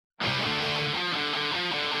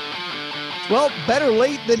Well, better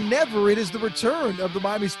late than never. It is the return of the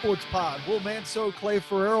Miami Sports Pod. Will Manso, Clay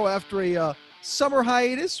Ferrero, after a summer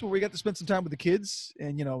hiatus where we got to spend some time with the kids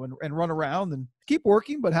and, and run around and keep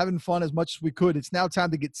working, but having fun as much as we could. It's now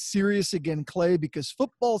time to get serious again, Clay, because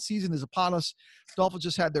football season is upon us. Dolphins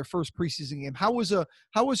just had their first preseason game. How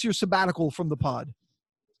was your sabbatical from the pod?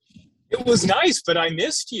 It was nice, but I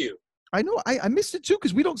missed you. I know. I missed it too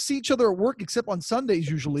because we don't see each other at work except on Sundays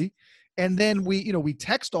usually. And then we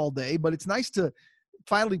text all day, but it's nice to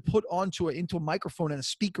finally put into a microphone and a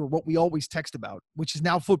speaker what we always text about, which is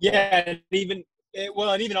now football. Yeah, and even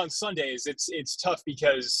on Sundays, it's tough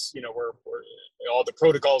because we're all the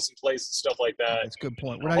protocols in place and stuff like that. That's a good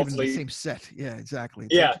point. We're not even in the same set. Yeah, exactly.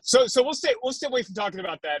 Yeah, so we'll stay away from talking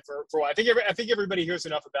about that for a while. I think everybody hears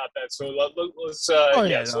enough about that. So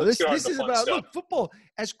let's this is about look, football.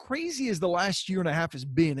 As crazy as the last year and a half has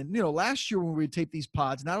been, and last year when we would tape these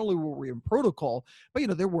pods, not only were we in protocol,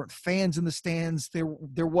 but there weren't fans in the stands.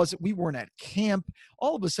 We weren't at camp.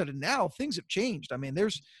 All of a sudden now things have changed. I mean,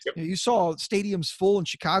 you saw stadiums full in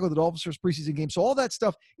Chicago, the Dolphins' first preseason game. So all that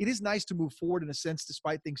stuff, it is nice to move forward in a sense,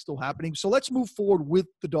 despite things still happening. So let's move forward with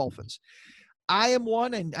the Dolphins. I am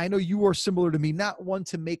one, and I know you are similar to me, not one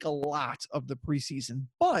to make a lot of the preseason,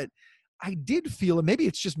 but I did feel, and maybe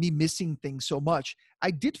it's just me missing things so much,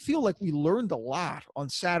 I did feel like we learned a lot on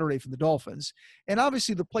Saturday from the Dolphins. And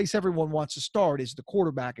obviously the place everyone wants to start is the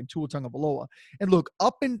quarterback in Tua Tagovailoa. And look,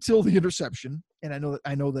 up until the interception, and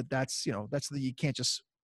I know that's you can't just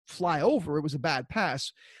fly over. It was a bad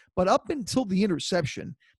pass. But up until the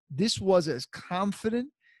interception, this was as confident,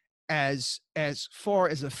 as far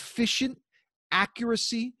as efficient,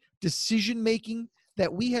 accuracy, decision-making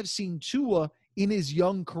that we have seen Tua in his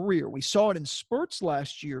young career. We saw it in spurts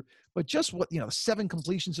last year, but just 7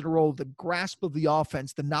 completions in a row, the grasp of the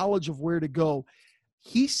offense, the knowledge of where to go,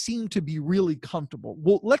 he seemed to be really comfortable.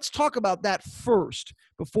 Well, let's talk about that first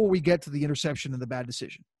before we get to the interception and the bad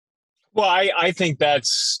decision. Well, I think that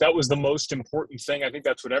was the most important thing. I think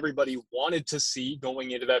that's what everybody wanted to see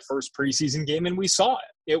going into that first preseason game, and we saw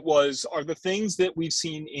it. Are the things that we've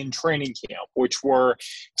seen in training camp, which were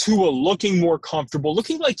Tua looking more comfortable,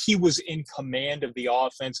 looking like he was in command of the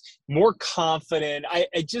offense, more confident. I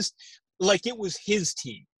just like it was his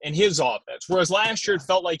team and his offense. Whereas last year it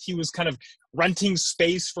felt like he was kind of renting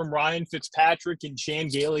space from Ryan Fitzpatrick and Chan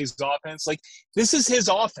Gailey's offense. Like, this is his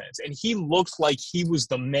offense, and he looked like he was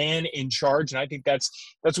the man in charge, and I think that's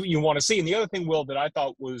what you want to see. And the other thing, Will, that I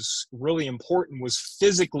thought was really important was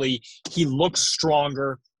physically he looks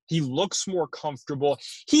stronger. He looks more comfortable.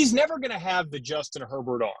 He's never going to have the Justin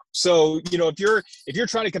Herbert arm. So, if you're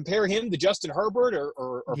trying to compare him to Justin Herbert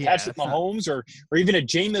or Patrick Mahomes or even a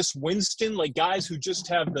Jameis Winston, like guys who just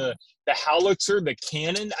have the howitzer, the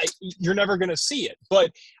cannon, you're never going to see it.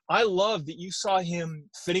 But I love that you saw him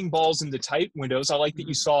fitting balls into tight windows. I like that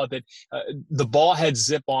you saw that the ball had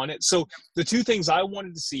zip on it. So the two things I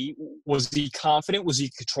wanted to see, was he confident? Was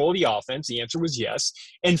he control the offense? The answer was yes.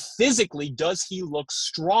 And physically, does he look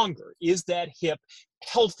stronger? Is that hip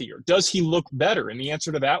healthier? Does he look better? And the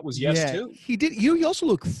answer to that was yes, too. He did. He also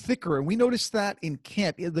looked thicker, and we noticed that in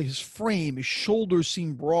camp. His frame, his shoulders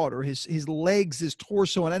seemed broader, his legs, his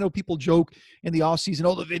torso. And I know people joke in the offseason,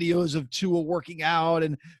 all the videos of Tua working out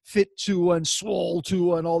and fit Tua and swole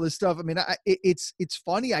Tua and all this stuff. I mean, it's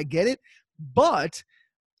funny. I get it. But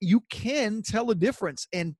you can tell a difference.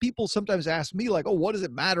 And people sometimes ask me like, oh, what does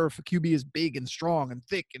it matter if a QB is big and strong and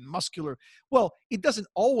thick and muscular? Well, it doesn't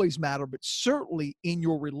always matter, but certainly in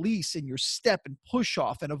your release, in your step and push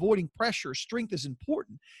off and avoiding pressure, strength is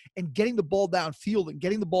important. And getting the ball downfield and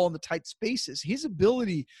getting the ball in the tight spaces, his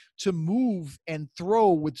ability to move and throw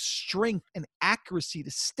with strength and accuracy, to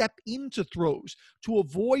step into throws, to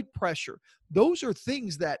avoid pressure, those are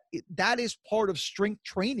things that is part of strength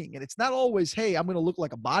training. And it's not always, hey, I'm going to look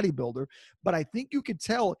like a bodybuilder, but I think you could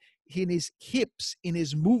tell in his hips, in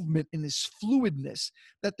his movement, in his fluidness,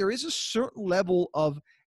 that there is a certain level of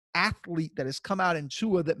athlete that has come out in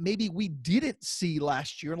Tua that maybe we didn't see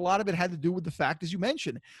last year. And a lot of it had to do with the fact, as you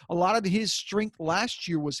mentioned, a lot of his strength last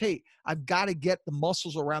year was, hey, I've got to get the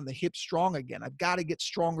muscles around the hip strong again. I've got to get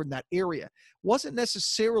stronger in that area. Wasn't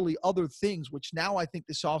necessarily other things, which now I think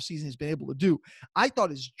this offseason has been able to do. I thought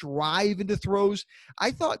his drive into throws,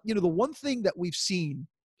 I thought, the one thing that we've seen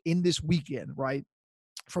in this weekend, right,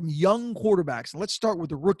 from young quarterbacks, and let's start with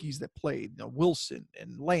the rookies that played, Wilson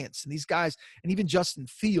and Lance and these guys, and even Justin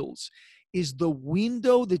Fields, is the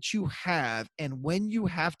window that you have, and when you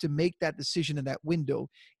have to make that decision in that window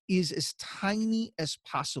is as tiny as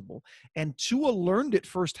possible. And Tua learned it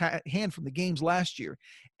firsthand from the games last year.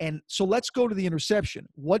 And so let's go to the interception.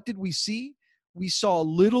 What did we see? we saw a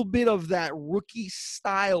little bit of that rookie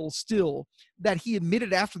style still that he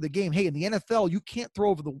admitted after the game. Hey, in the NFL, you can't throw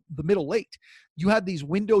over the middle late. You have these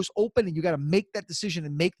windows open and you got to make that decision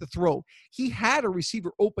and make the throw. He had a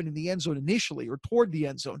receiver open in the end zone initially or toward the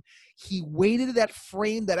end zone. He waited that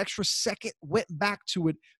frame, that extra second, went back to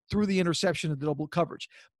it, through the interception and the double coverage.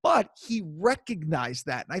 But he recognized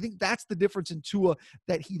that. And I think that's the difference in Tua,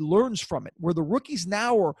 that he learns from it, where the rookies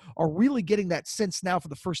now are really getting that sense now for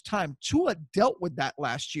the first time. Tua dealt with that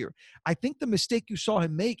last year. I think the mistake you saw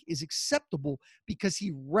him make is acceptable because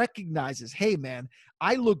he recognizes, hey, man,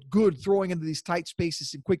 I looked good throwing into these tight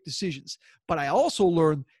spaces and quick decisions. But I also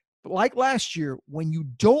learned, like last year, when you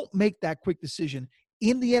don't make that quick decision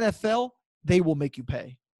in the NFL, they will make you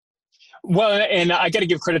pay. Well, and I got to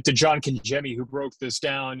give credit to John Kangemi, who broke this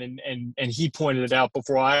down, and he pointed it out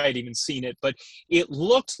before I had even seen it. But it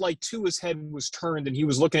looked like Tua's head was turned, and he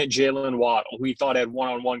was looking at Jalen Waddle, who he thought had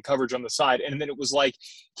one-on-one coverage on the side. And then it was like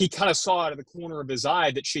he kind of saw out of the corner of his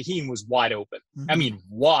eye that Shaheem was wide open. Mm-hmm. I mean,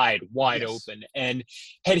 wide yes. open. And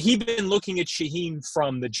had he been looking at Shaheem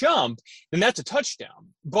from the jump, then that's a touchdown.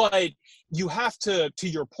 But you have to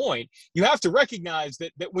your point, you have to recognize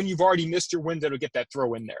that when you've already missed your window to get that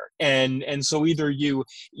throw in there. And so either you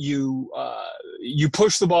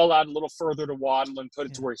push the ball out a little further to Waddle and put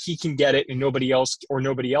it to where he can get it and nobody else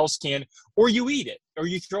can, or you eat it or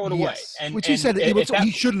you throw it away. And which he said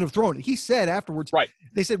he shouldn't have thrown it. He said afterwards, right.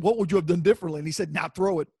 They said, what would you have done differently? And he said, not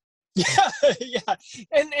throw it. Yeah. Yeah.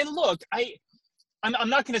 And look, I'm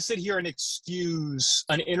not going to sit here and excuse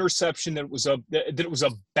an interception that was a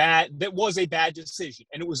bad decision,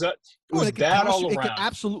 and it was bad all around. It could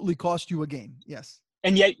absolutely cost you a game. Yes.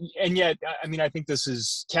 And yet, I mean, I think this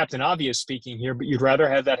is Captain Obvious speaking here, but you'd rather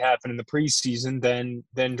have that happen in the preseason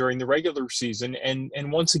than during the regular season.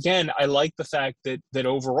 And once again, I like the fact that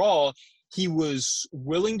overall he was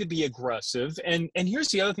willing to be aggressive. And here's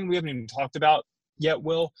the other thing we haven't even talked about yet,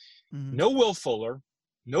 Will. Mm-hmm. No Will Fuller.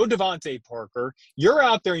 No Devontae Parker. You're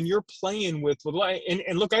out there and you're playing with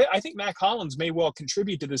and look, I think Mac Hollins may well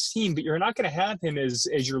contribute to this team, but you're not going to have him as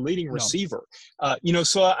your leading receiver.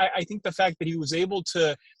 So I think the fact that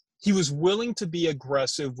he was willing to be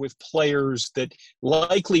aggressive with players that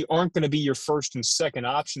likely aren't going to be your first and second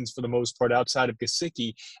options for the most part outside of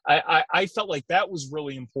Gesicki. I felt like that was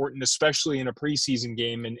really important, especially in a preseason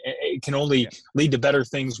game, and it can only lead to better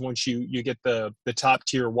things once you get the top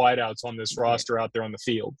tier wideouts on this roster out there on the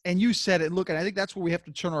field. And you said it. Look, and I think that's what we have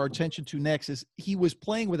to turn our attention to next is he was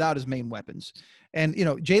playing without his main weapons. And,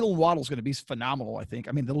 Jalen Waddle's going to be phenomenal, I think.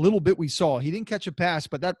 I mean, the little bit we saw, he didn't catch a pass,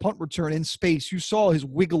 but that punt return in space, you saw his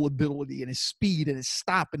wiggle ability and his speed and his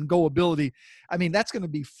stop and go ability. I mean, that's going to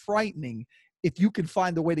be frightening if you can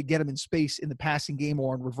find a way to get him in space in the passing game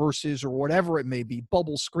or on reverses or whatever it may be,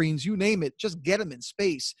 bubble screens, you name it, just get him in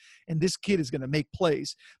space. And this kid is going to make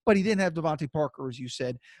plays. But he didn't have Devontae Parker, as you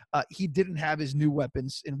said. He didn't have his new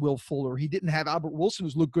weapons in Will Fuller. He didn't have Albert Wilson,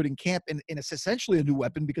 who's looked good in camp, and it's essentially a new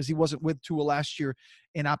weapon because he wasn't with Tua last year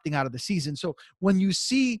and opting out of the season. So when you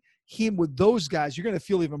see him with those guys, you're going to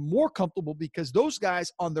feel even more comfortable because those guys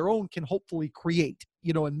on their own can hopefully create,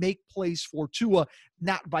 and make plays for Tua,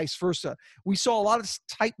 not vice versa. We saw a lot of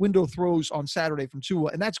tight window throws on Saturday from Tua,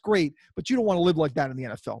 and that's great, but you don't want to live like that in the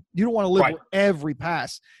NFL. You don't want to live where every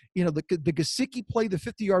pass. The Gesicki play, the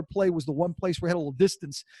 50-yard play was the one place where he had a little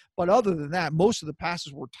distance, but other than that, most of the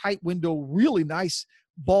passes were tight window, really nice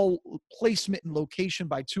ball placement and location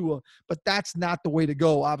by Tua, but that's not the way to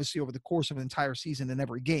go, obviously, over the course of an entire season in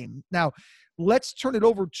every game. Now, let's turn it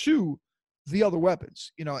over to the other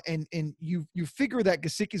weapons, and you figure that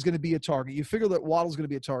Gesicki is going to be a target. You figure that Waddle's going to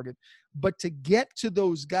be a target. But to get to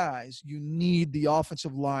those guys, you need the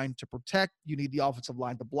offensive line to protect. You need the offensive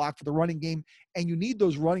line to block for the running game, and you need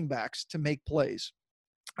those running backs to make plays.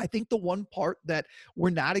 I think the one part that we're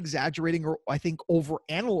not exaggerating or I think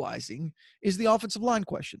overanalyzing is the offensive line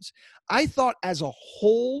questions. I thought as a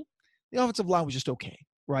whole, the offensive line was just okay,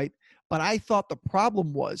 right? But I thought the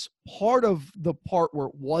problem was part of the part where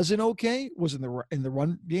it wasn't okay was in the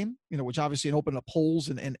run game, which obviously it opened up holes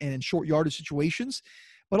and in short yardage situations.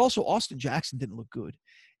 But also Austin Jackson didn't look good.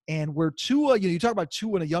 And where Tua, you talk about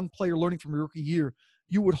Tua and a young player learning from a rookie year,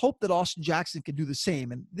 you would hope that Austin Jackson could do the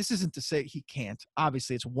same. And this isn't to say he can't.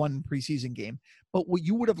 Obviously, it's one preseason game. But what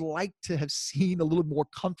you would have liked to have seen a little more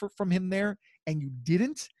comfort from him there, and you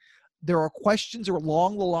didn't. There are questions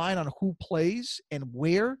along the line on who plays and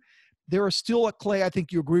where. There are still, Clay, I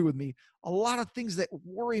think you agree with me, a lot of things that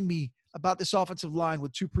worry me about this offensive line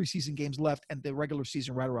with 2 preseason games left and the regular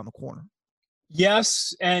season right around the corner.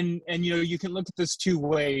 Yes, and you can look at this 2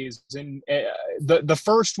 ways, and the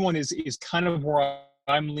first one is kind of where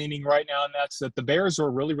I'm leaning right now, and that's that the Bears are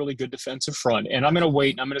a really, really good defensive front. And I'm going to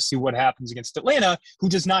wait and I'm going to see what happens against Atlanta, who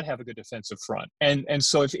does not have a good defensive front. And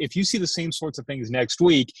so if you see the same sorts of things next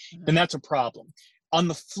week, then that's a problem. On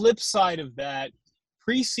the flip side of that,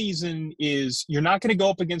 preseason is you're not going to go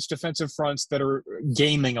up against defensive fronts that are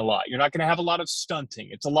gaming a lot. You're not going to have a lot of stunting.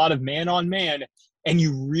 It's a lot of man on man, and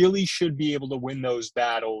you really should be able to win those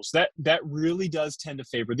battles. That really does tend to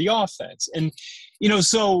favor the offense. And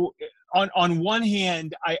so on one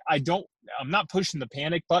hand, I'm not pushing the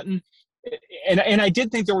panic button. And I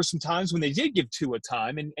did think there were some times when they did give Tua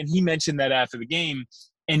time, and he mentioned that after the game.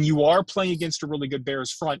 And you are playing against a really good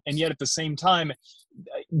Bears front, and yet at the same time,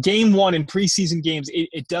 game one in preseason games,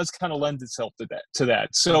 it does kind of lend itself to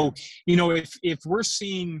that. So, if we're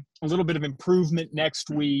seeing a little bit of improvement next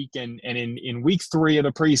week and in week 3 of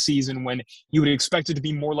the preseason, when you would expect it to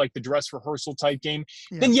be more like the dress rehearsal type game,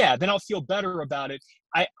 then I'll feel better about it.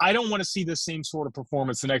 I don't want to see the same sort of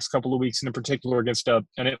performance the next couple of weeks, and in particular against an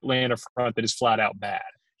Atlanta front that is flat out bad.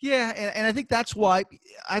 Yeah, and I think that's why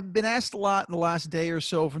I've been asked a lot in the last day or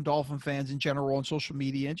so from Dolphin fans in general on social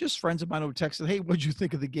media, and just friends of mine who texted, "Hey, what'd you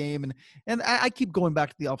think of the game?" And I keep going back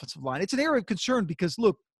to the offensive line. It's an area of concern because,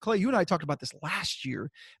 look, Clay, you and I talked about this last year,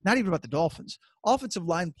 not even about the Dolphins. Offensive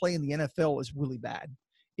line play in the NFL is really bad.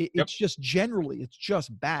 It's just generally, it's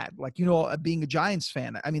just bad. Like, being a Giants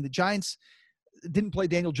fan, I mean, the Giants didn't play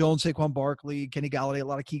Daniel Jones, Saquon Barkley, Kenny Galladay, a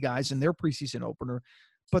lot of key guys in their preseason opener.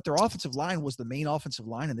 But their offensive line was the main offensive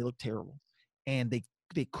line, and they looked terrible. And they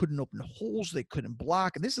couldn't open holes. They couldn't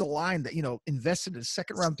block. And this is a line that, invested in a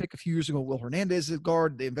second-round pick a few years ago, Will Hernandez at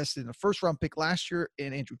guard. They invested in a first-round pick last year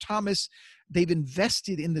in Andrew Thomas. They've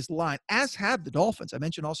invested in this line, as have the Dolphins. I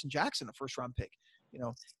mentioned Austin Jackson, a first-round pick.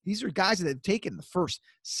 These are guys that have taken the first,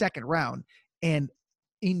 second round. And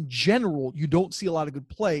in general, you don't see a lot of good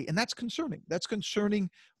play, and that's concerning. That's concerning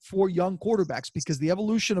for young quarterbacks because the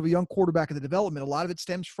evolution of a young quarterback and the development, a lot of it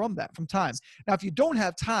stems from time. Now, if you don't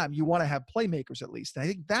have time, you want to have playmakers at least. And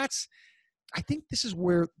I think this is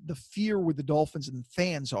where the fear with the Dolphins and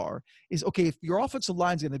fans is, okay, if your offensive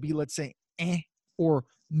line is going to be, let's say, or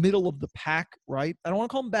middle of the pack, right? I don't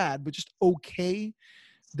want to call them bad, but just okay,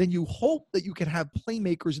 then you hope that you can have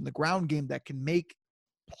playmakers in the ground game that can make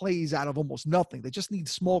plays out of almost nothing. They just need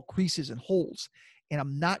small creases and holes. And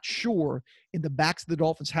I'm not sure in the backs the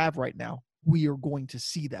Dolphins have right now, we are going to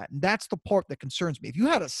see that. And that's the part that concerns me. If you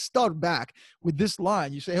had a stud back with this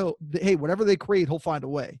line, you say, oh, hey, whatever they create, he'll find a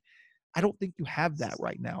way. I don't think you have that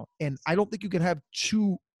right now. And I don't think you can have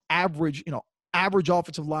two average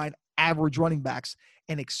offensive line, average running backs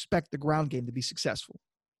and expect the ground game to be successful.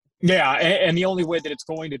 Yeah. And the only way that it's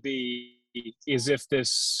going to be is if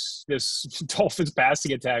this Dolphins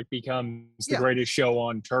passing attack becomes the greatest show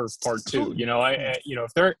on turf part 2.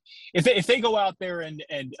 If they go out there and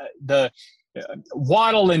the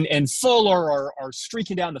Waddle and Fuller are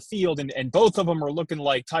streaking down the field, and both of them are looking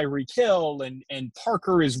like Tyreek Hill, and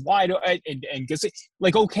Parker is wide and gets it.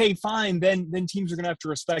 Like, okay, fine. Then teams are going to have to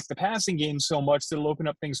respect the passing game so much that it'll open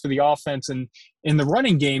up things for the offense and in the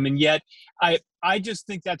running game. And yet, I just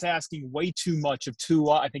think that's asking way too much of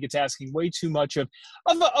Tua. I think it's asking way too much of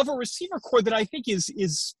a receiver core that I think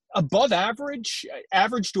is above average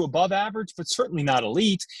to above average, but certainly not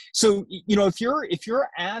elite. So, if you're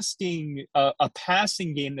asking a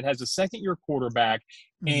passing game that has a second-year quarterback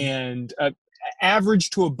and average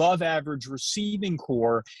to above average receiving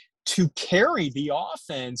core to carry the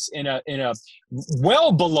offense in a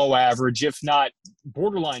well below average, if not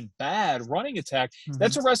borderline bad running attack,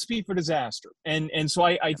 that's a recipe for disaster. And so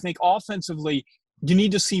I think offensively you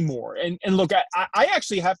need to see more. And look,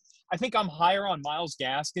 I think I'm higher on Myles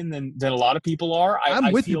Gaskin than a lot of people are.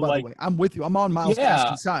 I'm with you, by the way. I'm with you. I'm on Myles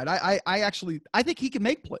Gaskin's side. I think he can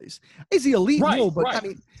make plays. Is he elite? Right, no, but right. I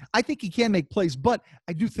mean, I think he can make plays, but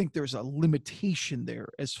I do think there's a limitation there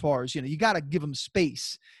as far as, you got to give him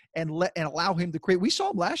space and allow him to create. We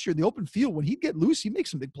saw him last year in the open field. When he'd get loose, he'd make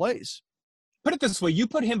some big plays. Put it this way, you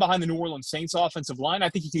put him behind the New Orleans Saints offensive line, I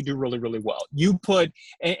think he could do really, really well.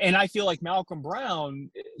 And I feel like Malcolm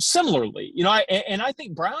Brown, similarly, and I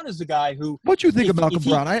think Brown is the guy who. What do you think of Malcolm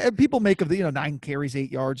Brown? People make of the 9 carries,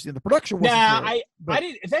 8 yards. The production wasn't there.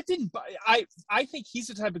 I think he's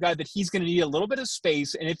the type of guy that he's going to need a little bit of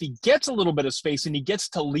space, and if he gets a little bit of space and he gets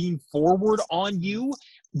to lean forward on you,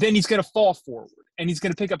 then he's going to fall forward and he's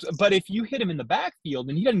going to pick up. But if you hit him in the backfield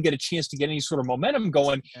and he doesn't get a chance to get any sort of momentum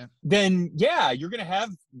going, then you're going to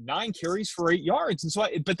have 9 carries for 8 yards. And so,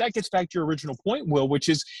 but that gets back to your original point, Will, which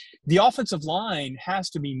is the offensive line has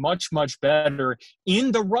to be much, much better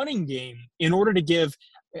in the running game in order to give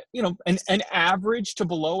an average to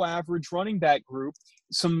below average running back group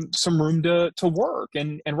some room to work.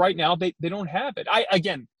 And right now they don't have it.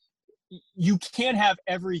 Again, you can't have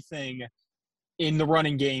everything in the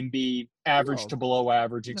running game be average to below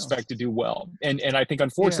average, expect to do well. And I think,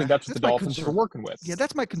 unfortunately, that's what the Dolphins are working with. Yeah,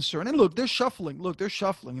 that's my concern. And look, they're shuffling.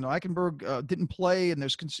 Eichenberg didn't play, and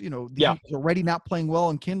there's, he's already not playing well,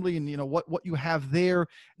 and Kindley, and, what you have there,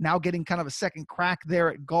 now getting kind of a second crack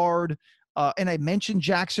there at guard. And I mentioned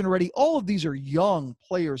Jackson already. All of these are young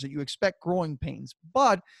players that you expect growing pains.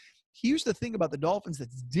 But here's the thing about the Dolphins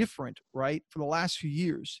that's different, right, for the last few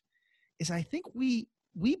years, is I think we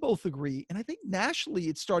both agree, and I think nationally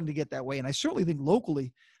it's starting to get that way, and I certainly think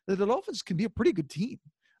locally that the Dolphins can be a pretty good team.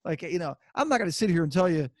 Like, I'm not going to sit here and tell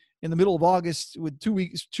you in the middle of August with 2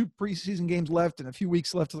 preseason games left and a few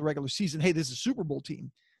weeks left of the regular season, hey, this is a Super Bowl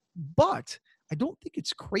team. But I don't think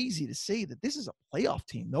it's crazy to say that this is a playoff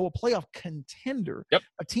team, a playoff contender,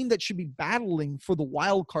 a team that should be battling for the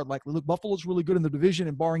wild card likely. Look, Buffalo's really good in the division,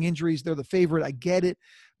 and barring injuries, they're the favorite. I get it.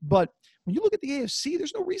 But when you look at the AFC,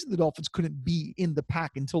 there's no reason the Dolphins couldn't be in the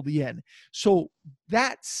pack until the end. So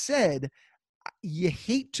that said, you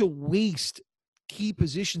hate to waste key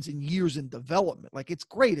positions in years in development. Like, it's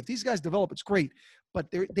great. If these guys develop, it's great. But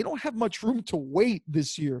they don't have much room to wait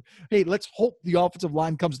this year. Hey, let's hope the offensive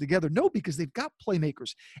line comes together. No, because they've got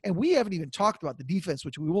playmakers. And we haven't even talked about the defense,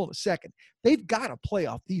 which we will in a second. They've got a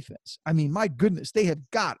playoff defense. I mean, my goodness, they have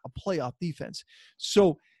got a playoff defense.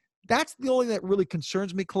 So that's the only thing that really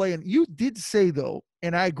concerns me, Clay. And you did say, though,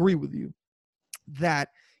 and I agree with you, that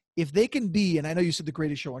if they can be, and I know you said the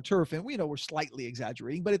greatest show on turf, and we know we're slightly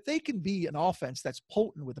exaggerating, but if they can be an offense that's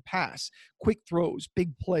potent with a pass, quick throws,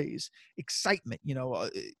 big plays, excitement,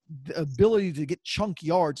 the ability to get chunk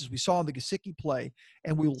yards, as we saw in the Gesicki play,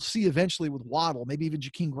 and we will see eventually with Waddle, maybe even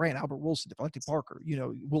Jakeem Grant, Albert Wilson, Devontae Parker,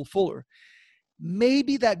 Will Fuller.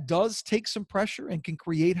 Maybe that does take some pressure and can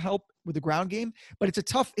create help with the ground game, but it's a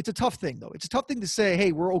tough thing, though. It's a tough thing to say,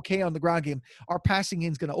 hey, we're okay on the ground game. Our passing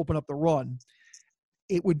game is going to open up the run.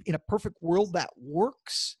 It would, in a perfect world, that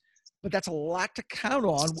works, but that's a lot to count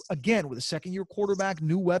on. Again, with a second-year quarterback,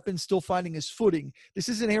 new weapons, still finding his footing. This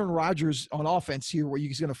isn't Aaron Rodgers on offense here, where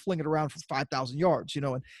he's going to fling it around for 5,000 yards,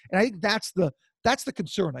 and I think that's the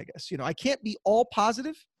concern, I guess. I can't be all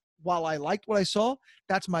positive. While I liked what I saw,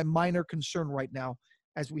 that's my minor concern right now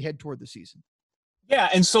as we head toward the season. Yeah,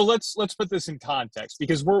 and so let's put this in context,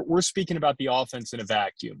 because we're speaking about the offense in a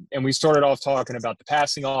vacuum, and we started off talking about the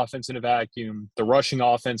passing offense in a vacuum, the rushing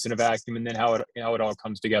offense in a vacuum, and then how it all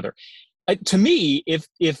comes together. To me, if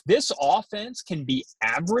this offense can be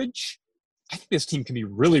average, I think this team can be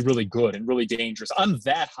really, really good and really dangerous. I'm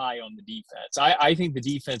that high on the defense. I think the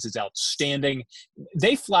defense is outstanding.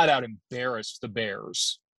 They flat out embarrassed the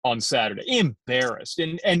Bears on Saturday. Embarrassed.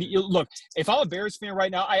 And look, if I'm a Bears fan right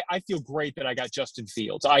now, I feel great that I got Justin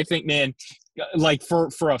Fields. I think, man, like for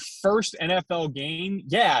a first NFL game,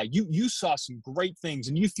 yeah, you saw some great things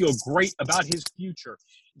and you feel great about his future.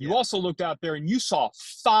 You also looked out there and you saw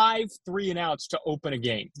 5 3-and-outs to open a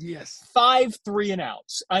game. Yes. 5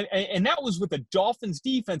 3-and-outs. And that was with the Dolphins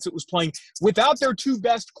defense that was playing without their 2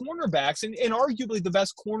 best cornerbacks and arguably the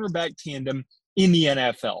best cornerback tandem in the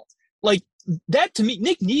NFL. Like, that, to me,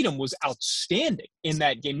 Nick Needham was outstanding in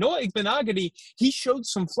that game. Noah Igbenogany, he showed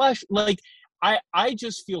some flash. Like, I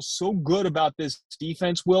just feel so good about this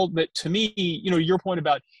defense, Will, that to me, your point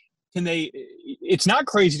about it's not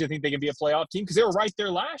crazy to think they can be a playoff team, because they were right there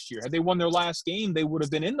last year. Had they won their last game, they would have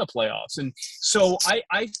been in the playoffs. And so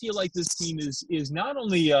I feel like this team is not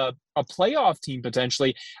only a playoff team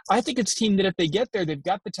potentially, I think it's a team that if they get there, they've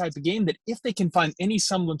got the type of game that if they can find any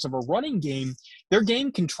semblance of a running game, their game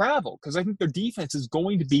can travel, because I think their defense is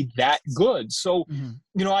going to be that good. So,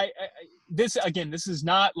 this is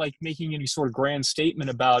not like making any sort of grand statement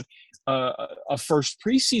about a first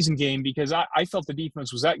preseason game, because I felt the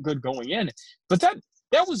defense was that good going in, but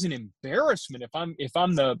that was an embarrassment if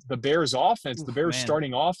I'm the Bears offense, the Bears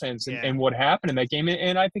starting offense, and what happened in that game.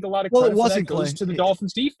 And I think a lot of credit for that goes to the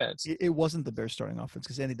Dolphins defense. It wasn't the Bears starting offense,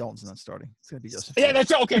 because Andy Dalton's not starting. It's going to be Joseph. Yeah,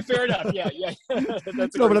 that's okay. Fair enough. Yeah.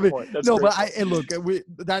 That's a great point.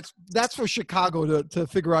 That's for Chicago to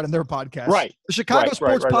figure out in their podcast. Right. The Chicago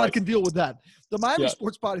Sports Pod can deal with that. The Miami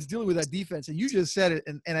Sports Pod is dealing with that defense, and you just said it,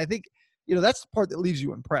 and I think that's the part that leaves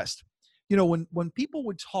you impressed. When people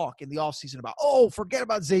would talk in the offseason about, forget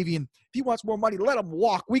about Xavier. If he wants more money, let him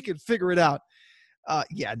walk. We can figure it out. No,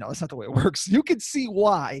 that's not the way it works. You can see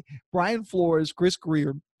why Brian Flores, Chris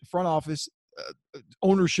Greer, front office,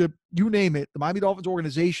 ownership, you name it, the Miami Dolphins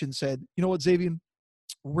organization said, you know what, Xavier,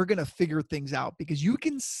 we're going to figure things out, because you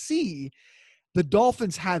can see the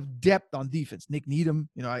Dolphins have depth on defense. Nick Needham,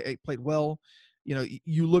 I played well. You know,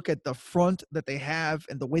 you look at the front that they have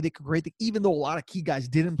and the way they could create, even though a lot of key guys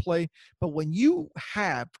didn't play. But when you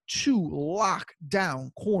have two lockdown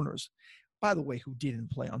corners, by the way, who didn't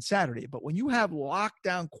play on Saturday, but when you have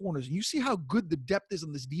lockdown corners and you see how good the depth is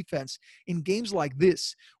on this defense in games like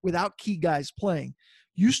this without key guys playing,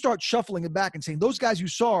 you start shuffling it back and saying those guys you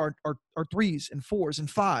saw are threes and fours and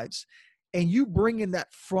fives. And you bring in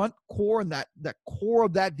that front core and that core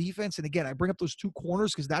of that defense. And again, I bring up those two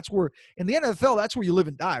corners because that's where, in the NFL, that's where you live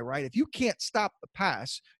and die, right? If you can't stop the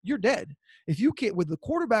pass, you're dead. If you can't, with the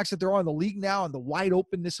quarterbacks that there are in the league now and the wide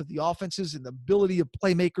openness of the offenses and the ability of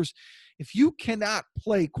playmakers, if you cannot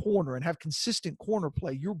play corner and have consistent corner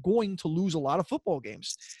play, you're going to lose a lot of football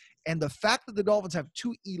games. And the fact that the Dolphins have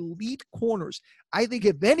two elite corners, I think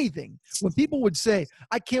if anything, when people would say,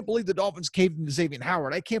 I can't believe the Dolphins caved into Xavier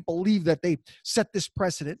Howard, I can't believe that they set this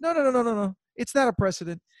precedent. No. It's not a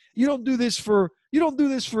precedent. You don't do this for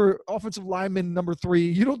offensive lineman number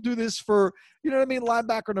 3. You don't do this for,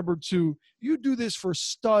 linebacker number 2. You do this for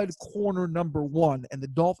stud corner number 1, and the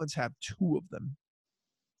Dolphins have 2 of them.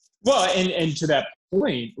 Well, and to that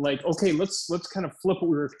point, like, okay, let's kind of flip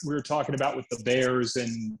what we were talking about with the Bears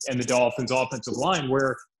and the Dolphins offensive line,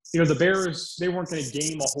 where, the Bears, they weren't going to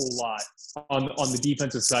game a whole lot on the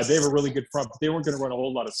defensive side. They have a really good front, but they weren't going to run a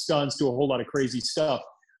whole lot of stunts, do a whole lot of crazy stuff.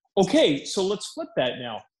 Okay, so let's flip that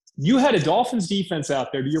now. You had a Dolphins defense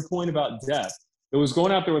out there, to your point about depth, that was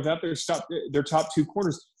going out there without their top 2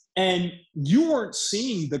 corners. And you weren't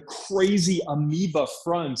seeing the crazy amoeba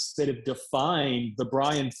fronts that have defined the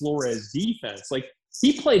Brian Flores defense. Like,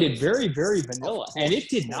 he played it very, very vanilla, and it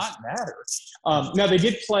did not matter. Now, they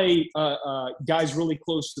did play guys really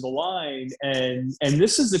close to the line, and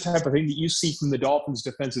this is the type of thing that you see from the Dolphins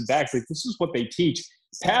defensive backs. Like, this is what they teach.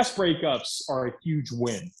 Pass breakups are a huge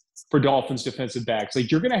win for Dolphins defensive backs.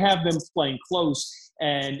 Like, you're going to have them playing close,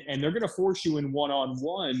 and they're going to force you in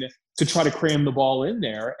one-on-one to try to cram the ball in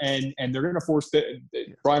there, and they're going to force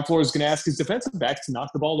Brian Flores is going to ask his defensive backs to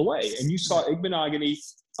knock the ball away. And you saw Igbinoghene,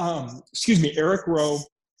 Eric Rowe,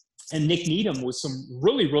 and Nick Needham with some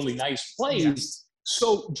really, really nice plays. Yes.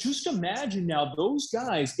 So just imagine now those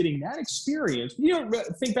guys getting that experience.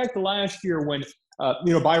 Think back to last year when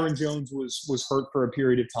Byron Jones was hurt for a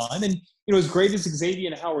period of time, and as great as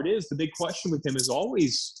Xavier Howard is, the big question with him is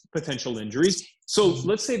always potential injuries. So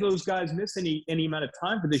let's say those guys miss any amount of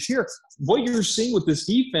time for this year. What you're seeing with this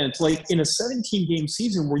defense, like in a 17-game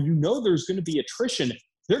season where there's going to be attrition,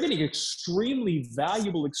 they're getting extremely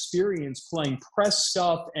valuable experience playing press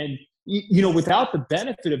stuff, and without the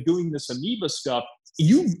benefit of doing this amoeba stuff,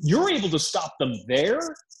 you're able to stop them there.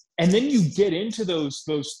 And then you get into those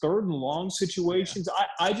third and long situations.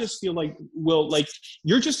 I just feel like,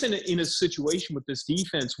 you're just in a situation with this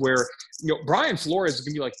defense where, Brian Flores is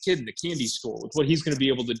going to be like a kid in the candy store with what he's going to be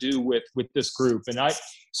able to do with this group. And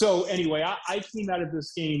so anyway, I came out of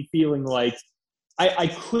this game feeling like I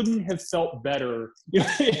couldn't have felt better.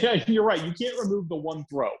 You're right. You can't remove the one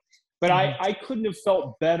throw, but I couldn't have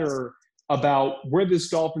felt better about where this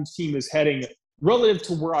Dolphins team is heading relative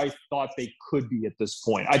to where I thought they could be at this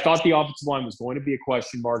point. I thought the offensive line was going to be a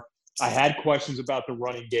question mark. I had questions about the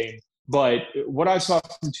running game. But what I saw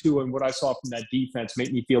from Tua and what I saw from that defense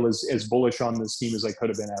made me feel as bullish on this team as I could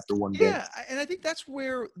have been after one game. Yeah, and I think that's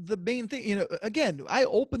where the main thing, again, I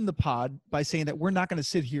opened the pod by saying that we're not going to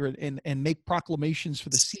sit here and make proclamations for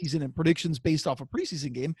the season and predictions based off a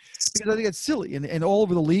preseason game, because I think it's silly. And all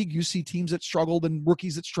over the league, you see teams that struggled and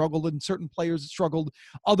rookies that struggled and certain players that struggled,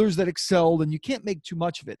 others that excelled, and you can't make too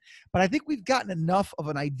much of it. But I think we've gotten enough of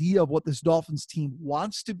an idea of what this Dolphins team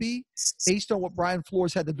wants to be based on what Brian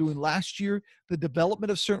Flores had them doing last year, the development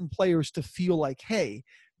of certain players to feel like, hey,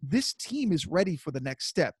 this team is ready for the next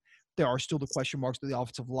step. There are still the question marks to the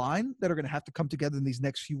offensive line that are going to have to come together in these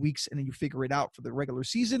next few weeks, and then you figure it out for the regular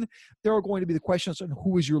season. There are going to be the questions on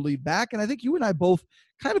who is your lead back, and I think you and I both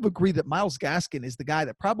kind of agree that Myles Gaskin is the guy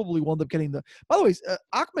that probably will end up getting the. By the way,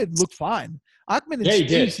 Ahmed looked fine. Ahmed, he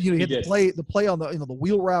had the play on the the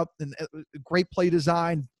wheel route and great play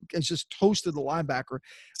design. It's just toasted the linebacker.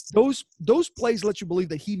 Those plays let you believe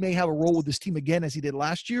that he may have a role with this team again as he did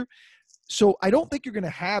last year. So I don't think you're going to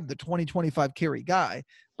have the 20-25 carry guy,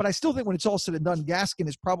 but I still think when it's all said and done, Gaskin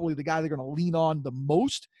is probably the guy they're going to lean on the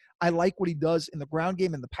most. I like what he does in the ground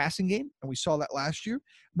game and the passing game, and we saw that last year.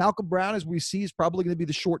 Malcolm Brown, as we see, is probably going to be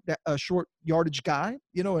the short yardage guy,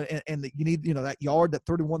 and you need that yard, that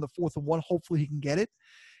 31, the 4th and 1. Hopefully he can get it,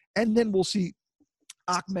 and then we'll see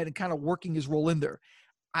Ahmed and kind of working his role in there.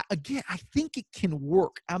 I think it can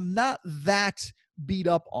work. I'm not that beat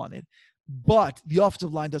up on it. But the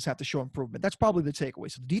offensive line does have to show improvement. That's probably the takeaway.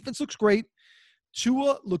 So the defense looks great.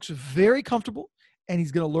 Tua looks very comfortable. and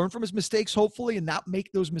he's going to learn from his mistakes, hopefully, and not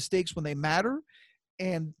make those mistakes when they matter.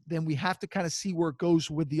 And then we have to kind of see where it goes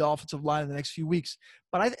with the offensive line in the next few weeks.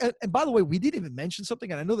 But and by the way, we didn't even mention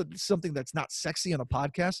something, and I know that it's something that's not sexy on a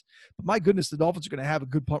podcast, but my goodness, the Dolphins are going to have a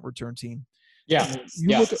good punt return team. Yeah.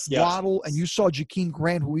 You look at Waddle, and you saw Jakeem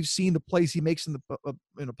Grant, who we've seen the plays he makes in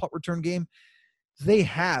a punt return game. They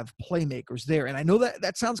have playmakers there. And I know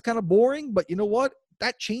that sounds kind of boring, but you know what?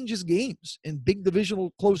 That changes games in big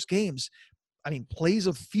divisional close games. I mean, plays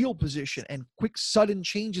of field position and quick sudden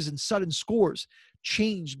changes and sudden scores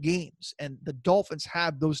change games. And the Dolphins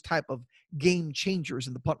have those type of game changers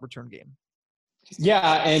in the punt return game.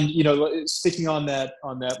 Yeah, and sticking on that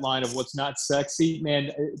line of what's not sexy,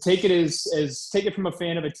 man, take it from a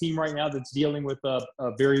fan of a team right now that's dealing with a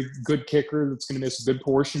very good kicker that's going to miss a good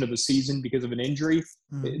portion of the season because of an injury.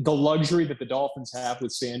 The luxury that the Dolphins have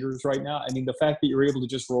with Sanders right now, I mean, the fact that you're able to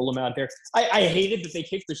just roll him out there. I hated that they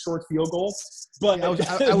kicked the short field goal, but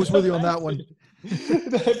yeah, I was with you on that one.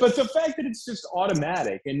 But the fact that it's just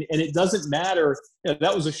automatic and it doesn't matter,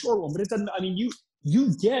 that was a short one, but it doesn't. I mean, you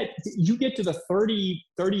get to the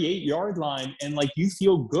 38-yard line and like you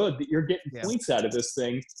feel good that you're getting points out of this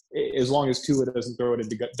thing as long as Tua doesn't throw it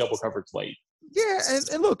into double coverage late. Yeah,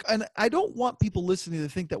 and look, and I don't want people listening to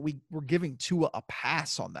think that we're giving Tua a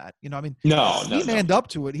pass on that. I mean, he manned up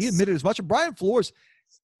to it. He admitted as much. And Brian Flores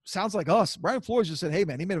sounds like us. Brian Flores just said, "Hey,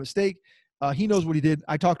 man, he made a mistake. He knows what he did.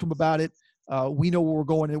 I talked to him about it. We know where we're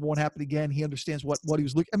going. It won't happen again. He understands what he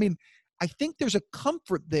was looking." I mean, I think there's a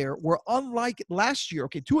comfort there where unlike last year,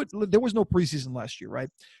 okay, Tua, there was no preseason last year, right?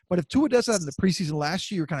 But if Tua does that in the preseason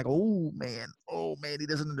last year, you're kind of go, oh man, he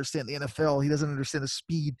doesn't understand the NFL. He doesn't understand the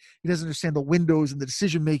speed. He doesn't understand the windows and the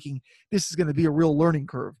decision-making. This is going to be a real learning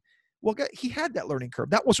curve. Well, he had that learning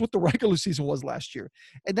curve. That was what the regular season was last year.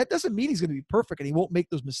 And that doesn't mean he's going to be perfect and he won't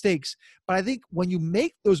make those mistakes. But I think when you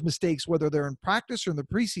make those mistakes, whether they're in practice or in the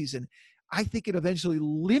preseason, I think it eventually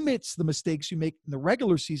limits the mistakes you make in the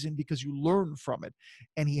regular season because you learn from it.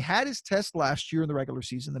 And he had his test last year in the regular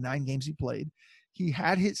season, the 9 games he played. He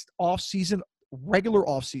had his regular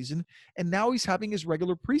offseason, and now he's having his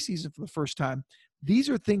regular preseason for the first time. These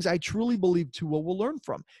are things I truly believe Tua will learn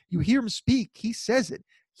from. You hear him speak, he says it.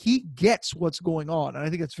 He gets what's going on, and I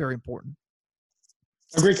think that's very important.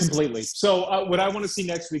 Agree completely. So what I want to see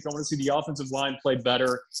next week, I want to see the offensive line play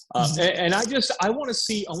better, and I want to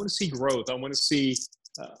see growth. I want to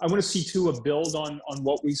see Tua build on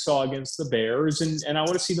what we saw against the Bears, and I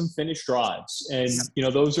want to see them finish drives. And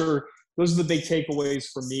those are the big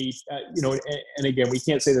takeaways for me. And again, we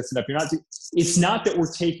can't say this enough. It's not that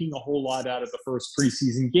we're taking a whole lot out of the first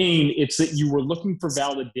preseason game. It's that you were looking for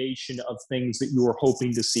validation of things that you were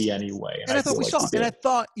hoping to see anyway. And I thought we saw. And I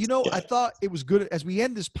thought, I thought it was good as we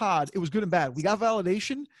end this pod. It was good and bad. We got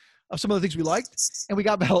validation of some of the things we liked, and we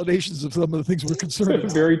got validations of some of the things we're concerned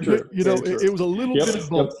about. Very true. It was a little bit of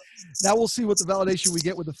both. Now we'll see what the validation we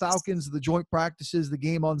get with the Falcons, the joint practices, the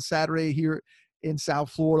game on Saturday here in South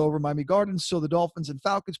Florida over Miami Gardens. So the Dolphins and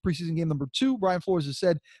Falcons preseason game number 2. Brian Flores has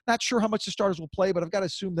said, not sure how much the starters will play, but I've got to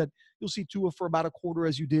assume that you'll see Tua for about a quarter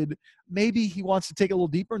as you did. Maybe he wants to take a little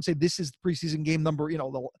deeper and say this is preseason game number,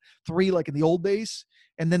 the 3 like in the old days.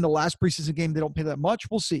 And then the last preseason game, they don't pay that much.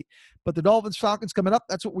 We'll see. But the Dolphins Falcons coming up,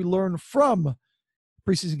 that's what we learned from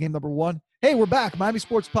preseason game number 1. Hey, we're back. Miami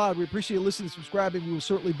Sports Pod. We appreciate you listening and subscribing. We will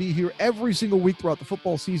certainly be here every single week throughout the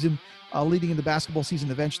football season, leading into basketball season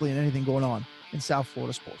eventually, and anything going on in South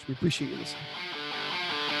Florida sports. We appreciate you listening.